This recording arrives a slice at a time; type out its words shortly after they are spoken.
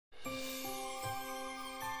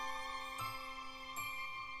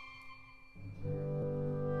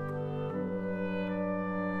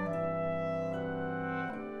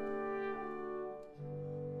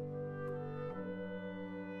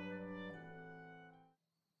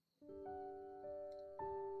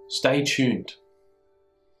Stay tuned.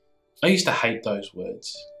 I used to hate those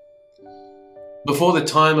words. Before the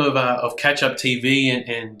time of catch-up TV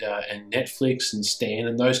and Netflix and Stan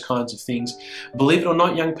and those kinds of things, believe it or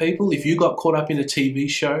not, young people, if you got caught up in a TV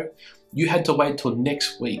show, you had to wait till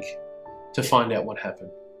next week to find out what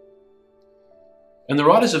happened. And the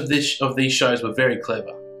writers of these shows were very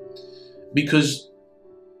clever, because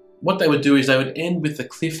what they would do is they would end with a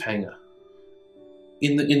cliffhanger.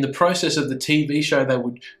 In the process of the TV show,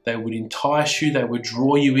 they would entice you, they would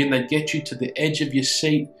draw you in, they'd get you to the edge of your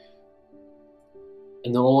seat,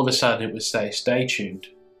 and then all of a sudden it would say, stay tuned,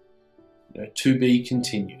 to be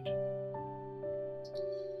continued.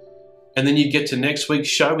 And then you'd get to next week's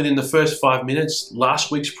show. Within the first 5 minutes, last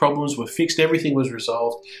week's problems were fixed, everything was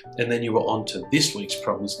resolved, and then you were on to this week's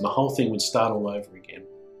problems, and the whole thing would start all over again.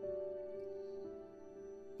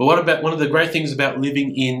 But one of the great things about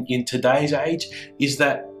living in today's age is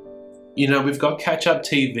that, we've got catch-up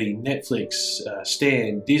TV, Netflix,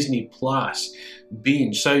 Stan, Disney Plus,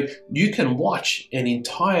 Binge. So you can watch an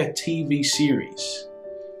entire TV series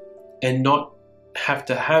and not have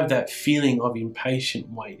to have that feeling of impatient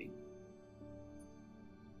waiting.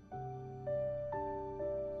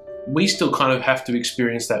 We still kind of have to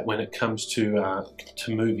experience that when it comes to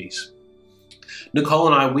movies. Nicole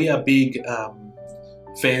and I, we are big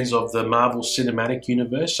fans of the Marvel Cinematic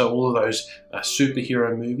Universe, so all of those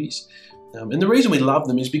superhero movies. And the reason we love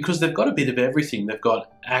them is because they've got a bit of everything. They've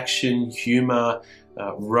got action, humor,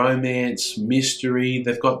 romance, mystery.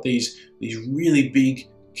 They've got these really big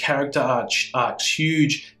character arcs,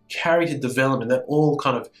 huge character development that all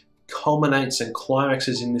kind of culminates and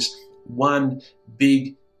climaxes in this one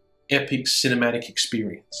big epic cinematic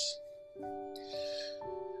experience.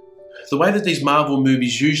 The way that these Marvel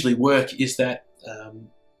movies usually work is that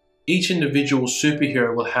each individual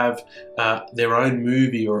superhero will have their own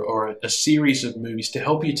movie or a series of movies to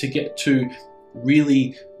help you to get to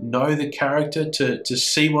really know the character, to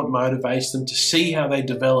see what motivates them, to see how they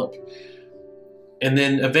develop. And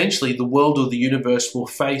then eventually the world or the universe will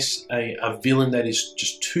face a villain that is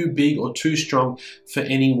just too big or too strong for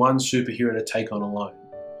any one superhero to take on alone.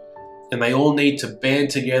 And they all need to band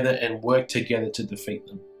together and work together to defeat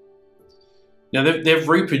them. Now, they've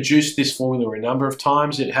reproduced this formula a number of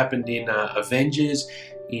times. It happened in Avengers,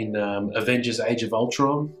 in Avengers Age of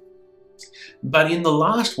Ultron. But in the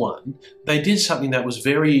last one, they did something that was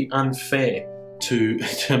very unfair to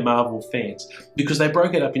Marvel fans, because they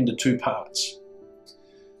broke it up into two parts.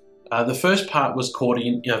 The first part was called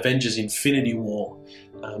Avengers Infinity War.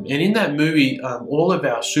 And in that movie, all of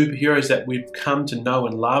our superheroes that we've come to know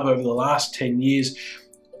and love over the last 10 years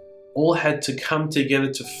all had to come together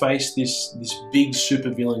to face this big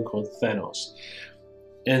supervillain called Thanos.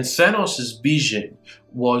 And Thanos' vision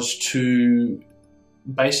was to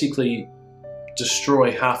basically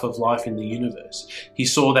destroy half of life in the universe. He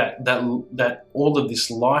saw that all of this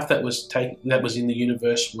life that was in the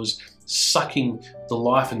universe was sucking the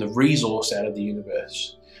life and the resource out of the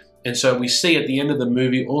universe. And so we see at the end of the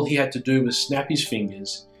movie, all he had to do was snap his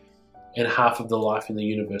fingers and half of the life in the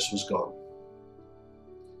universe was gone.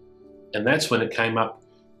 And that's when it came up,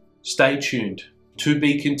 stay tuned, to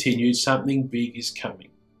be continued, something big is coming.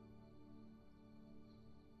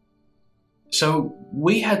 So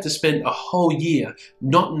we had to spend a whole year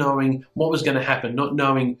not knowing what was going to happen, not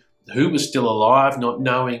knowing who was still alive, not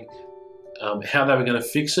knowing how they were going to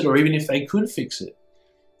fix it, or even if they could fix it.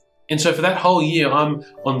 And so for that whole year, I'm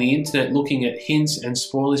on the internet looking at hints and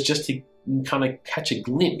spoilers just to kind of catch a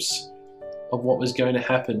glimpse of what was going to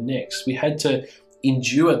happen next. We had to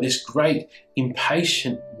endure this great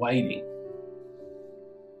impatient waiting.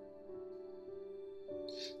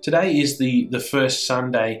 Today is the first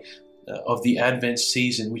Sunday of the Advent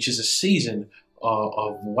season, which is a season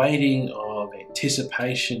of waiting, of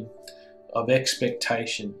anticipation, of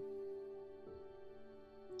expectation.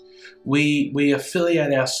 We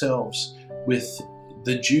affiliate ourselves with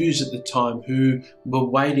the Jews at the time who were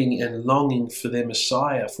waiting and longing for their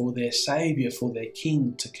Messiah, for their Savior, for their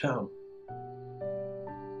King to come.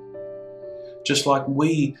 Just like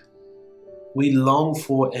we long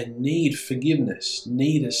for and need forgiveness,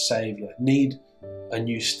 need a Savior, need a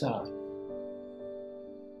new start.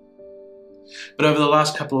 But over the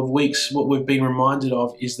last couple of weeks, what we've been reminded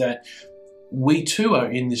of is that we too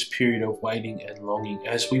are in this period of waiting and longing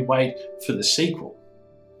as we wait for the sequel,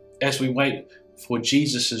 as we wait for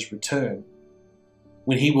Jesus' return,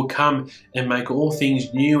 when he will come and make all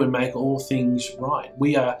things new and make all things right.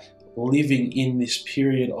 We are living in this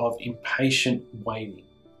period of impatient waiting.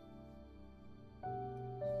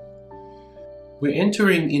 We're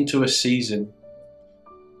entering into a season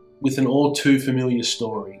with an all too familiar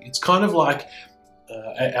story. It's kind of like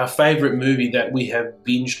our favourite movie that we have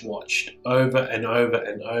binge watched over and over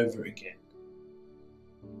and over again.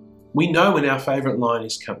 We know when our favourite line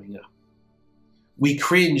is coming up. We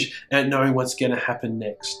cringe at knowing what's going to happen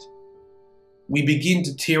next. We begin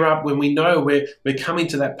to tear up when we know we're coming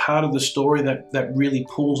to that part of the story that really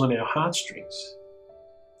pulls on our heartstrings.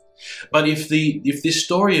 But if this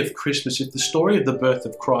story of Christmas, if the story of the birth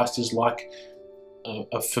of Christ is like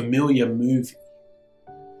a familiar movie,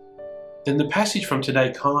 then the passage from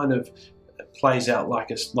today kind of plays out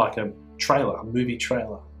like a trailer, a movie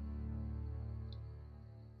trailer.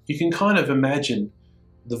 You can kind of imagine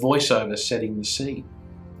the voiceover setting the scene.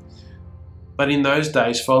 But in those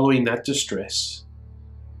days following that distress,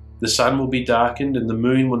 the sun will be darkened and the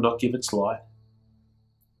moon will not give its light.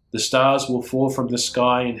 The stars will fall from the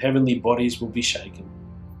sky and heavenly bodies will be shaken.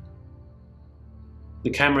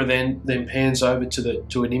 The camera then pans over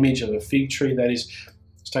to an image of a fig tree that is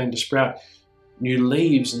starting to sprout new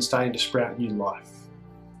leaves and starting to sprout new life.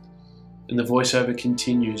 And the voiceover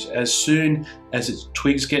continues, as soon as its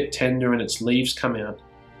twigs get tender and its leaves come out,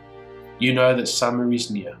 you know that summer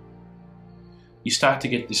is near. You start to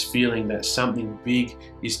get this feeling that something big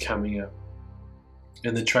is coming up.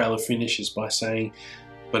 And the trailer finishes by saying,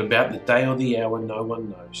 but about the day or the hour no one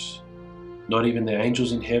knows, not even the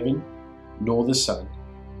angels in heaven, nor the Son,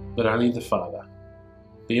 but only the Father.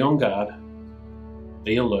 Be on guard,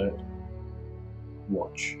 be alert,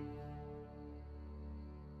 watch.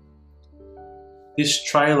 This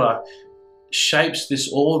trailer shapes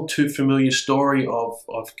this all too familiar story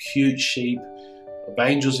of cute sheep, of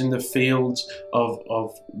angels in the fields,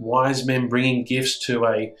 of wise men bringing gifts to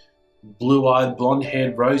a blue-eyed,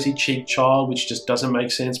 blonde-haired, rosy-cheeked child, which just doesn't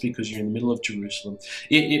make sense because you're in the middle of Jerusalem.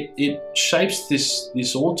 It shapes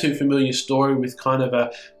this all too familiar story with kind of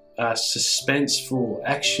a suspenseful,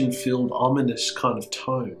 action-filled, ominous kind of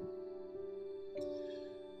tone.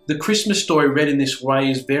 The Christmas story read in this way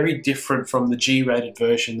is very different from the G-rated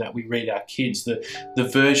version that we read our kids, the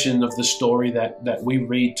version of the story that we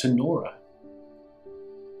read to Nora.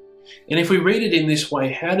 And if we read it in this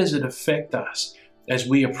way, how does it affect us as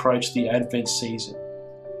we approach the Advent season?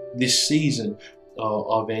 This season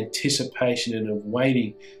of anticipation and of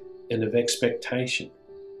waiting and of expectation.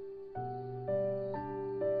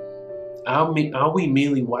 Are we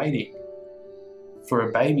merely waiting for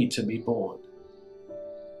a baby to be born?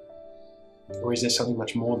 Or is there something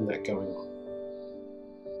much more than that going on?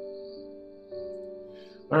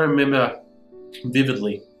 I remember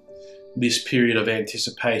vividly this period of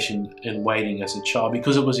anticipation and waiting as a child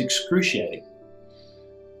because it was excruciating.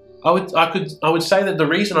 I would say that the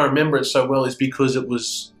reason I remember it so well is because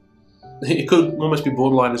it could almost be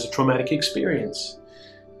borderline as a traumatic experience.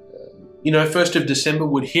 1st of December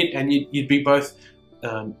would hit and you'd be both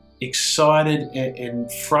excited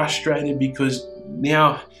and frustrated because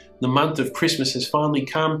now the month of Christmas has finally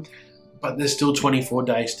come, but there's still 24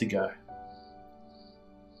 days to go.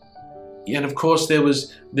 And of course there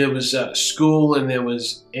was school and there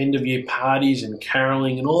was end of year parties and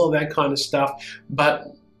caroling and all of that kind of stuff, but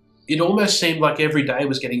it almost seemed like every day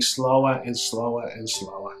was getting slower and slower and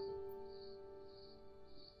slower.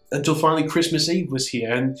 Until finally Christmas Eve was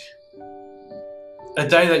here, and a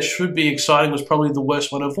day that should be exciting was probably the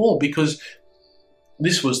worst one of all because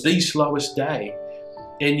this was the slowest day.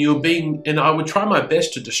 And I would try my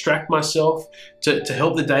best to distract myself, to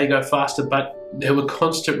help the day go faster, but there were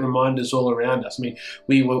constant reminders all around us. I mean,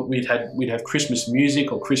 we'd have Christmas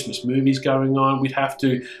music or Christmas movies going on. We'd have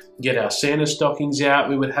to get our Santa stockings out.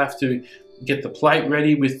 We would have to get the plate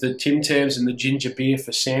ready with the Tim Tams and the ginger beer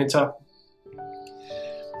for Santa.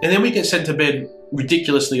 And then we get sent to bed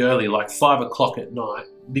ridiculously early, like 5 o'clock at night,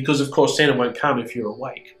 because of course Santa won't come if you're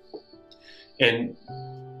awake. And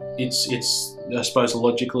it's I suppose a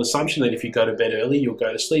logical assumption that if you go to bed early, you'll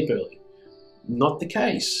go to sleep early. Not the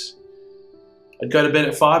case. I'd go to bed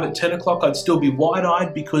at 5, at 10 o'clock, I'd still be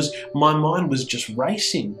wide-eyed because my mind was just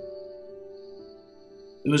racing.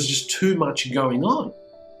 There was just too much going on.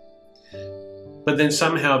 But then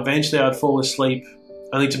somehow eventually I'd fall asleep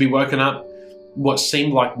only to be woken up what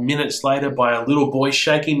seemed like minutes later by a little boy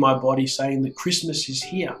shaking my body saying that Christmas is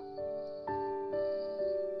here.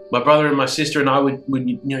 My brother and my sister and I would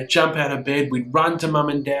jump out of bed, we'd run to Mum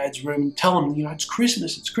and Dad's room and tell them, it's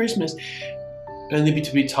Christmas, only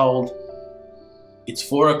to be told, it's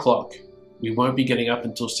 4 o'clock, we won't be getting up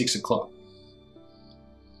until 6 o'clock.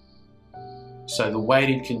 So the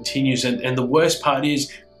waiting continues, and the worst part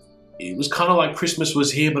is, it was kind of like Christmas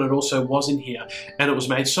was here, but it also wasn't here. And it was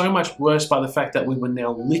made so much worse by the fact that we were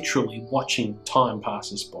now literally watching time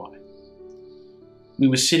pass us by. We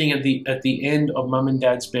were sitting at the end of Mum and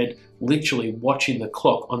Dad's bed, literally watching the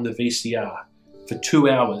clock on the VCR for 2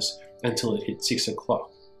 hours until it hit 6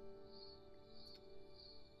 o'clock.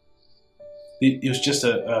 It was just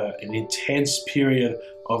an intense period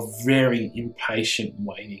of very impatient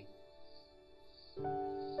waiting.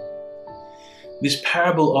 This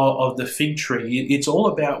parable of the fig tree, it's all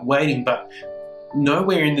about waiting, but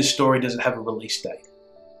nowhere in this story does it have a release date.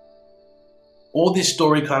 All this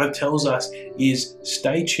story kind of tells us is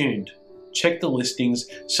stay tuned, check the listings,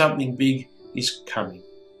 something big is coming.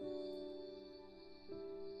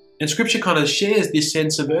 And Scripture kind of shares this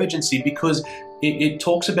sense of urgency because it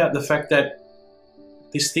talks about the fact that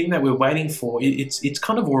this thing that we're waiting for, it's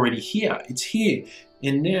kind of already here. It's here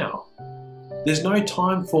and now. There's no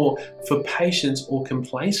time for patience or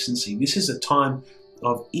complacency. This is a time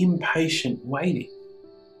of impatient waiting.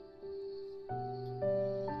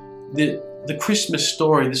 The Christmas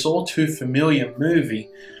story, this all too familiar movie,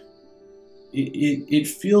 it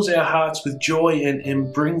fills our hearts with joy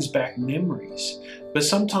and brings back memories. But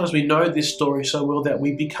sometimes we know this story so well that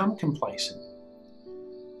we become complacent.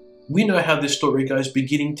 We know how this story goes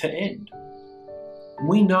beginning to end.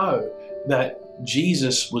 We know that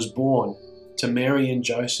Jesus was born to Mary and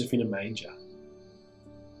Joseph in a manger,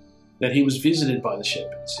 that he was visited by the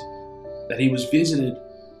shepherds, that he was visited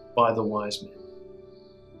by the wise men.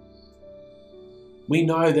 We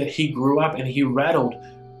know that he grew up and he rattled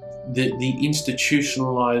the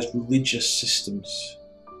institutionalized religious systems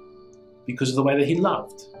because of the way that he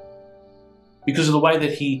loved, because of the way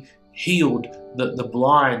that he healed the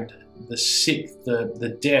blind, the sick,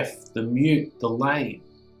 the deaf, the mute, the lame.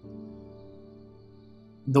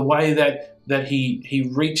 The way that he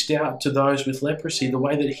reached out to those with leprosy, the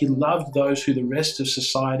way that he loved those who the rest of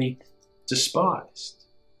society despised.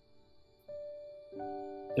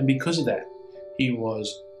 And because of that, he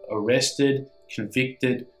was arrested,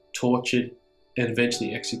 convicted, tortured, and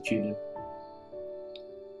eventually executed.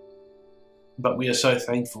 But we are so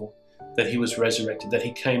thankful that he was resurrected, that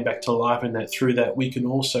he came back to life, and that through that we can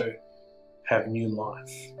also have new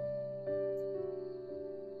life.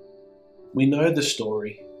 We know the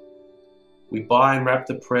story. We buy and wrap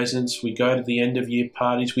the presents, we go to the end of year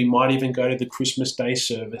parties, we might even go to the Christmas Day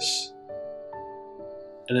service,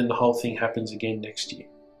 and then the whole thing happens again next year.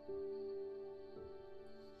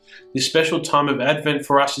 This special time of Advent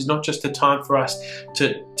for us is not just a time for us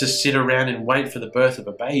to sit around and wait for the birth of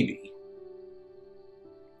a baby.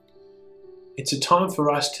 It's a time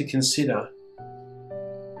for us to consider,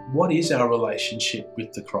 what is our relationship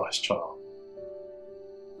with the Christ child?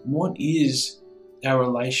 What is our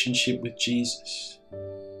relationship with Jesus?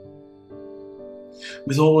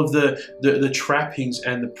 With all of the trappings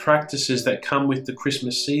and the practices that come with the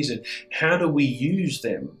Christmas season, how do we use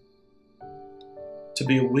them to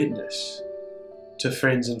be a witness to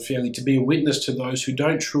friends and family, to be a witness to those who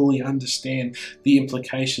don't truly understand the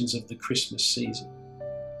implications of the Christmas season?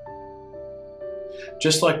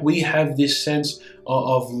 Just like we have this sense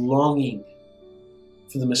of longing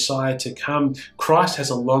for the Messiah to come, Christ has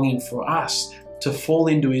a longing for us to fall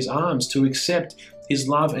into his arms, to accept his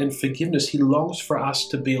love and forgiveness. He longs for us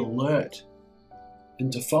to be alert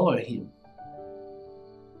and to follow him.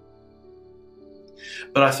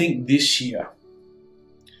 But I think this year,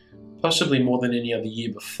 possibly more than any other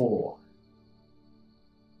year before,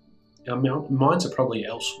 our minds are probably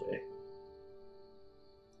elsewhere.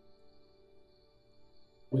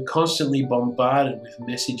 We're constantly bombarded with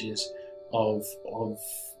messages of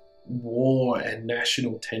war and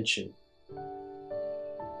national tension,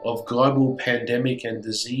 of global pandemic and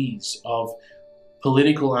disease, of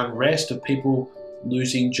political unrest, of people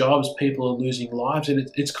losing jobs, people are losing lives. And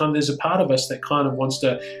it's kind of, there's a part of us that kind of wants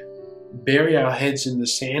to bury our heads in the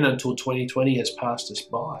sand until 2020 has passed us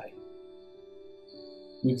by.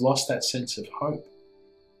 We've lost that sense of hope.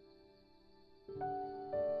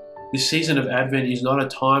 This season of Advent is not a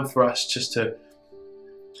time for us just to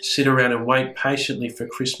sit around and wait patiently for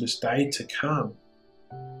Christmas Day to come.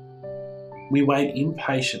 We wait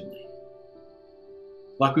impatiently.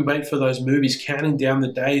 Like we wait for those movies, counting down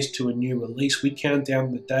the days to a new release. We count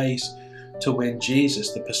down the days to when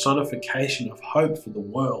Jesus, the personification of hope for the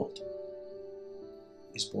world,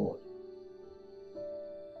 is born.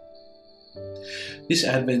 This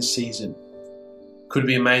Advent season could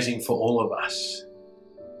be amazing for all of us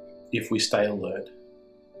if we stay alert.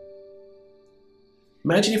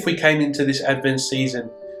 Imagine if we came into this Advent season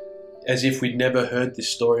as if we'd never heard this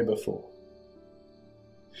story before.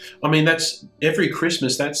 I mean, that's every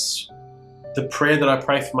Christmas, that's the prayer that I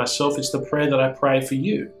pray for myself. It's the prayer that I pray for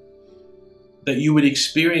you. That you would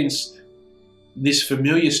experience this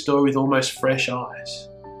familiar story with almost fresh eyes.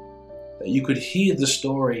 That you could hear the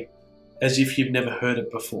story as if you've never heard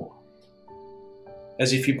it before.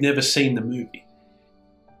 As if you've never seen the movie.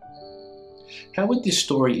 How would this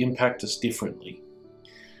story impact us differently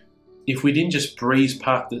if we didn't just breeze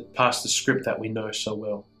past the script that we know so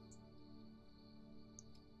well?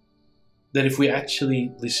 That if we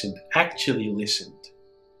actually listened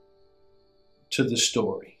to the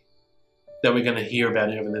story that we're going to hear about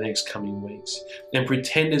over the next coming weeks and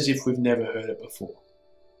pretend as if we've never heard it before.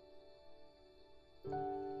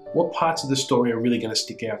 What parts of the story are really going to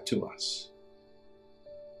stick out to us?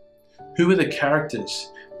 Who are the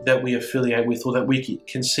characters that we affiliate with or that we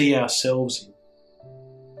can see ourselves in?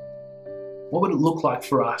 What would it look like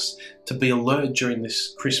for us to be alert during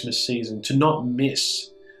this Christmas season, to not miss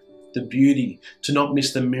the beauty, to not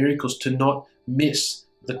miss the miracles, to not miss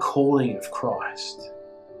the calling of Christ?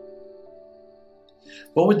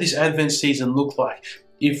 What would this Advent season look like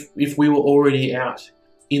if we were already out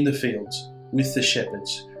in the fields with the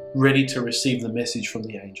shepherds, ready to receive the message from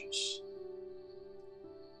the angels?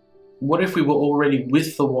 What if we were already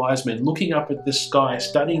with the wise men, looking up at the sky,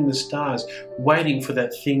 studying the stars, waiting for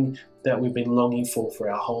that thing that we've been longing for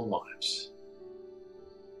our whole lives?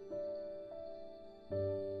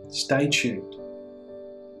 Stay tuned.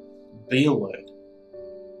 Be alert.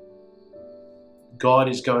 God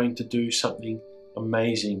is going to do something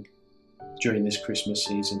amazing during this Christmas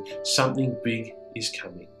season. Something big is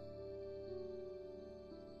coming.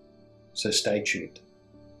 So stay tuned.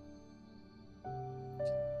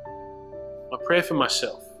 My prayer for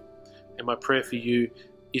myself and my prayer for you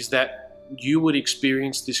is that you would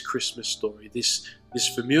experience this Christmas story, this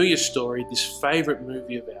familiar story, this favourite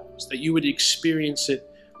movie of ours, that you would experience it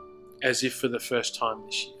as if for the first time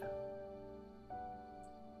this year.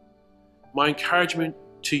 My encouragement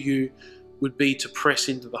to you would be to press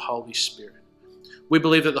into the Holy Spirit. We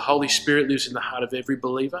believe that the Holy Spirit lives in the heart of every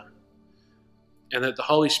believer, and that the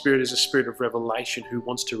Holy Spirit is a spirit of revelation who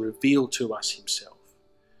wants to reveal to us himself.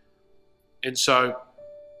 And so,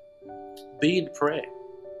 be in prayer.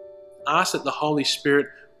 Ask that the Holy Spirit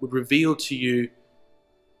would reveal to you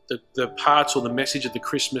the parts or the message of the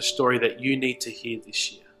Christmas story that you need to hear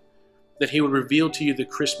this year. That he would reveal to you the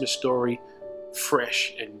Christmas story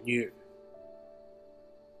fresh and new.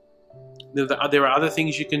 There are other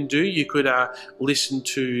things you can do. You could listen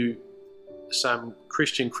to some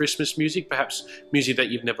Christian Christmas music, perhaps music that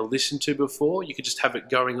you've never listened to before. You could just have it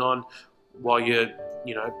going on while you're,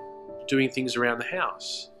 doing things around the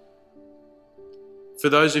house. For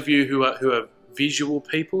those of you who are visual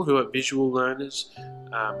people, who are visual learners,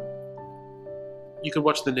 you could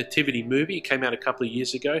watch the Nativity movie. It came out a couple of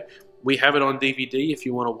years ago. We have it on DVD if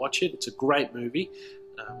you want to watch it. It's a great movie.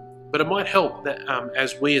 But it might help that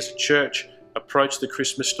as we as a church approach the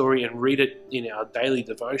Christmas story and read it in our daily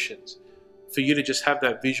devotions, for you to just have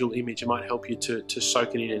that visual image, it might help you to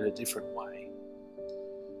soak it in a different way.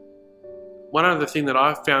 One other thing that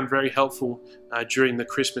I've found very helpful during the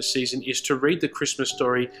Christmas season is to read the Christmas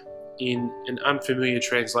story in an unfamiliar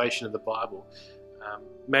translation of the Bible.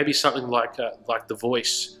 Maybe something like The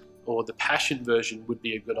Voice or the Passion Version would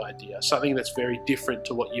be a good idea, something that's very different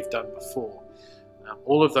to what you've done before.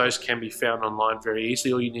 All of those can be found online very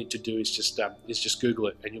easily. All you need to do is just Google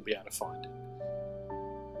it and you'll be able to find it.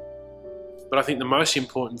 But I think the most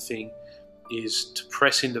important thing is to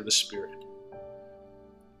press into the Spirit.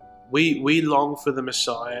 We long for the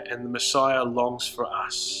Messiah, and the Messiah longs for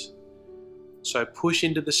us. So push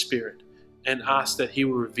into the Spirit and ask that he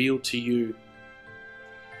will reveal to you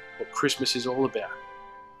what Christmas is all about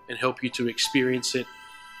and help you to experience it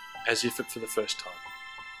as if it for the first time.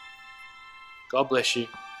 God bless you.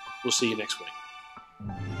 We'll see you next week.